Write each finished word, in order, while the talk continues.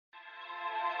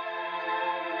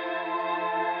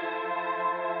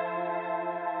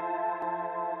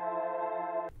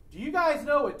Do you guys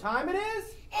know what time it is?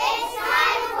 It's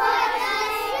time for the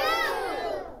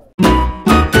Scoop!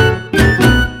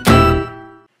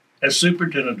 As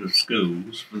Superintendent of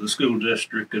Schools for the School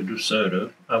District of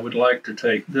DeSoto, I would like to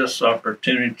take this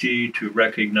opportunity to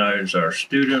recognize our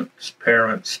students,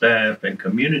 parents, staff, and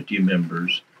community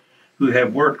members who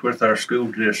have worked with our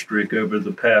school district over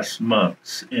the past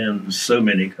months in so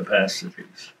many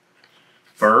capacities.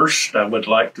 First, I would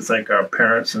like to thank our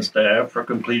parents and staff for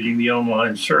completing the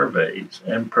online surveys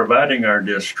and providing our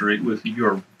district with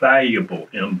your valuable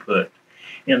input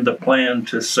in the plan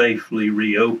to safely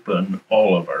reopen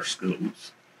all of our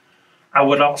schools. I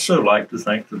would also like to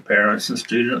thank the parents and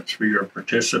students for your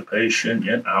participation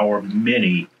in our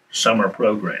many summer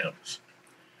programs.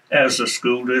 As a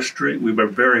school district, we were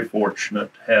very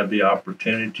fortunate to have the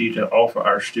opportunity to offer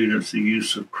our students the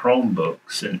use of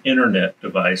Chromebooks and internet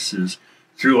devices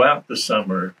throughout the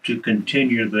summer to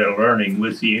continue their learning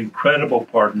with the incredible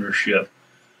partnership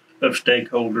of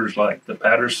stakeholders like the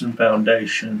Patterson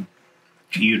Foundation,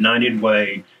 United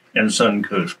Way, and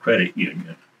Suncoast Credit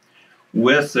Union.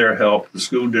 With their help, the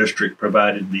school district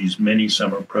provided these many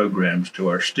summer programs to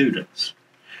our students.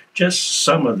 Just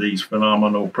some of these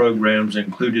phenomenal programs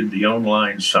included the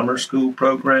online summer school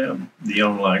program, the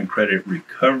online credit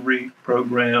recovery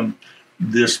program,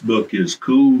 This Book is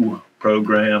Cool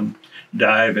program,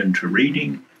 Dive into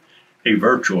Reading, a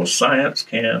virtual science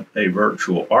camp, a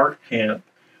virtual art camp,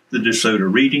 the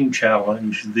DeSoto Reading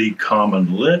Challenge, the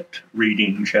Common Lit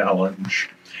Reading Challenge,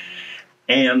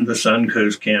 and the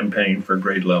Suncoast Campaign for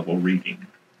Grade Level Reading.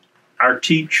 Our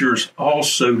teachers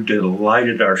also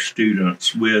delighted our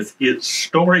students with It's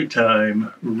Story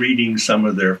Time, reading some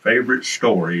of their favorite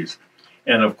stories,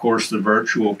 and of course the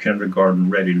virtual kindergarten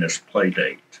readiness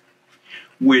playdate.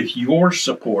 With your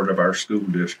support of our school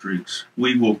districts,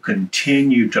 we will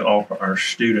continue to offer our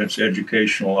students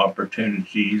educational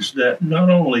opportunities that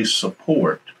not only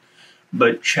support,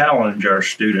 but challenge our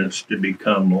students to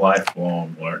become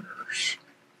lifelong learners.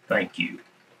 Thank you.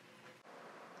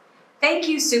 Thank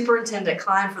you, Superintendent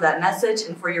Klein, for that message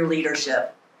and for your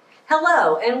leadership.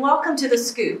 Hello, and welcome to The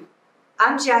Scoop.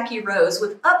 I'm Jackie Rose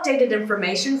with updated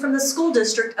information from the School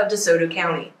District of DeSoto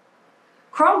County.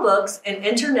 Chromebooks and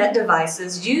internet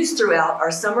devices used throughout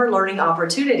our summer learning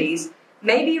opportunities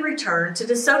may be returned to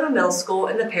DeSoto Middle School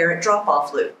in the parent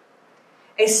drop-off loop.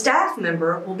 A staff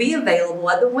member will be available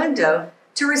at the window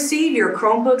to receive your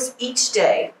Chromebooks each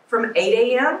day from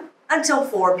 8 a.m. until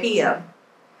 4 p.m.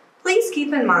 Please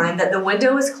keep in mind that the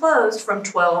window is closed from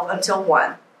 12 until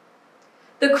 1.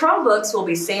 The Chromebooks will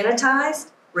be sanitized,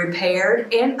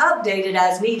 repaired, and updated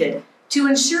as needed to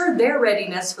ensure their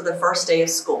readiness for the first day of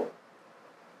school.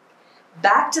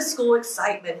 Back to school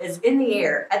excitement is in the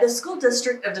air at the School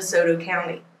District of DeSoto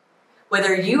County.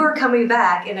 Whether you are coming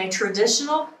back in a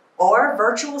traditional or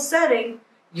virtual setting,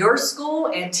 your school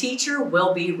and teacher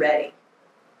will be ready.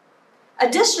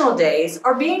 Additional days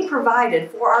are being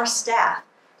provided for our staff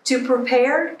to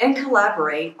prepare and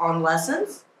collaborate on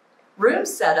lessons, room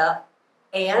setup,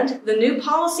 and the new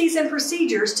policies and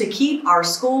procedures to keep our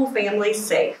school families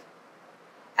safe.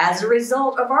 As a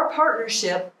result of our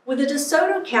partnership with the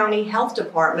DeSoto County Health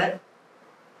Department,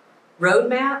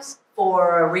 roadmaps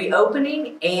for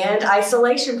reopening and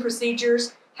isolation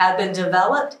procedures have been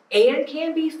developed and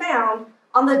can be found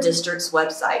on the district's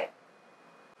website.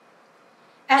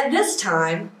 At this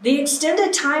time, the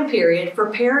extended time period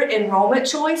for parent enrollment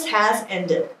choice has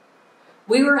ended.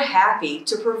 We were happy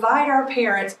to provide our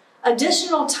parents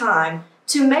additional time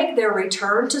to make their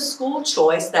return to school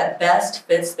choice that best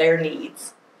fits their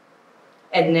needs.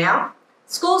 And now,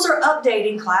 schools are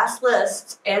updating class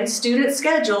lists and student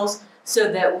schedules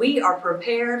so that we are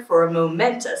prepared for a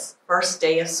momentous first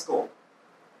day of school.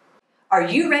 Are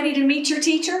you ready to meet your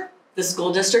teacher? The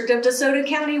School District of DeSoto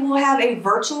County will have a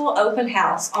virtual open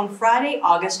house on Friday,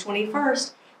 August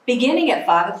 21st, beginning at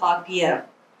 5 o'clock p.m.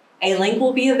 A link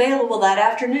will be available that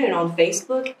afternoon on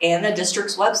Facebook and the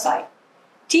district's website.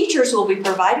 Teachers will be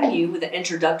providing you with an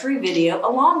introductory video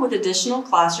along with additional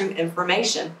classroom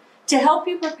information to help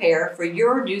you prepare for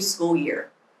your new school year.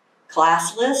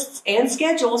 Class lists and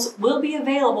schedules will be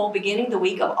available beginning the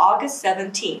week of August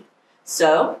 17th.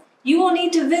 So, you will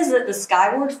need to visit the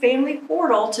Skyward Family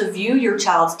Portal to view your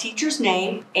child's teacher's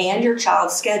name and your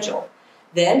child's schedule.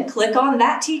 Then click on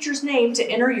that teacher's name to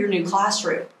enter your new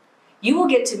classroom. You will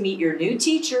get to meet your new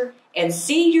teacher and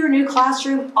see your new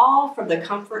classroom all from the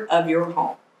comfort of your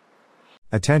home.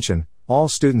 Attention, all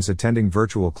students attending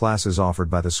virtual classes offered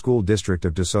by the School District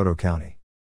of DeSoto County.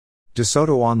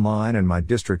 DeSoto Online and My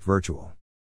District Virtual.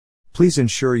 Please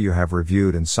ensure you have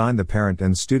reviewed and signed the parent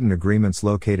and student agreements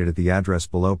located at the address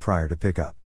below prior to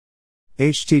pickup.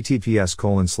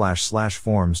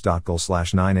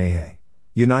 https://forms.gol/9aa.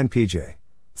 U9pj.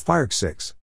 FIRC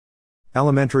 6.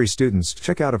 Elementary students,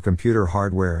 checkout of computer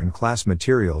hardware and class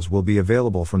materials will be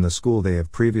available from the school they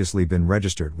have previously been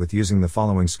registered with using the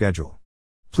following schedule.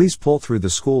 Please pull through the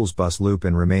school's bus loop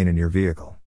and remain in your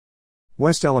vehicle.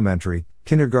 West Elementary,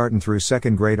 kindergarten through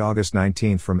 2nd grade August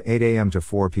 19th from 8 a.m. to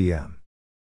 4 p.m.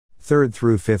 3rd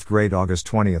through 5th grade August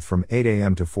 20th from 8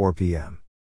 a.m. to 4 p.m.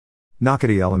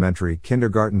 Nocatee Elementary,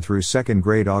 kindergarten through 2nd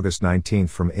grade August 19th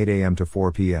from 8 a.m. to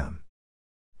 4 p.m.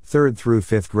 3rd through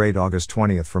 5th grade August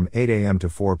 20th from 8 a.m. to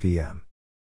 4 p.m.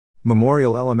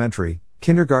 Memorial Elementary,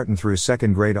 kindergarten through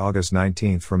 2nd grade August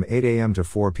 19th from 8 a.m. to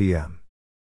 4 p.m.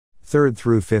 3rd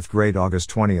through 5th grade August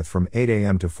 20th from 8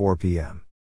 a.m. to 4 p.m.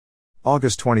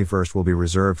 August 21st will be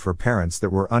reserved for parents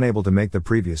that were unable to make the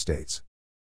previous dates.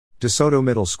 DeSoto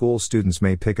Middle School students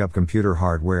may pick up computer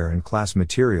hardware and class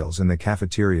materials in the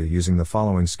cafeteria using the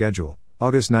following schedule: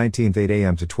 August 19th 8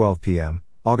 a.m. to 12 p.m.,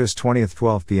 August 20th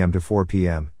 12 p.m. to 4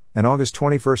 p.m., and August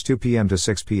 21st 2 p.m. to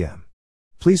 6 p.m.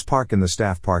 Please park in the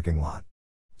staff parking lot.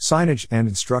 Signage and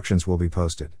instructions will be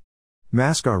posted.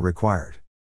 Masks are required.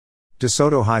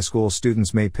 DeSoto High School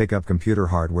students may pick up computer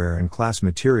hardware and class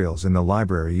materials in the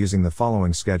library using the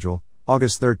following schedule: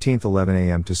 August 13th 11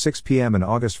 a.m. to 6 p.m. and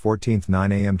August 14th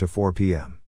 9 a.m. to 4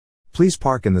 p.m. Please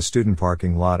park in the student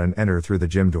parking lot and enter through the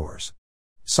gym doors.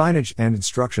 Signage and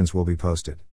instructions will be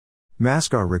posted.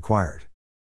 Masks are required.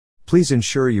 Please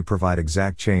ensure you provide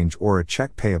exact change or a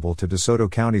check payable to DeSoto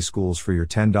County Schools for your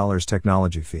 $10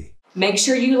 technology fee. Make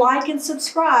sure you like and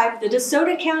subscribe the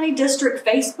DeSoto County District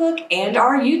Facebook and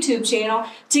our YouTube channel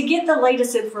to get the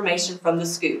latest information from the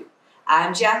Scoop.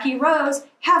 I'm Jackie Rose.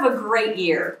 Have a great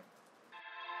year.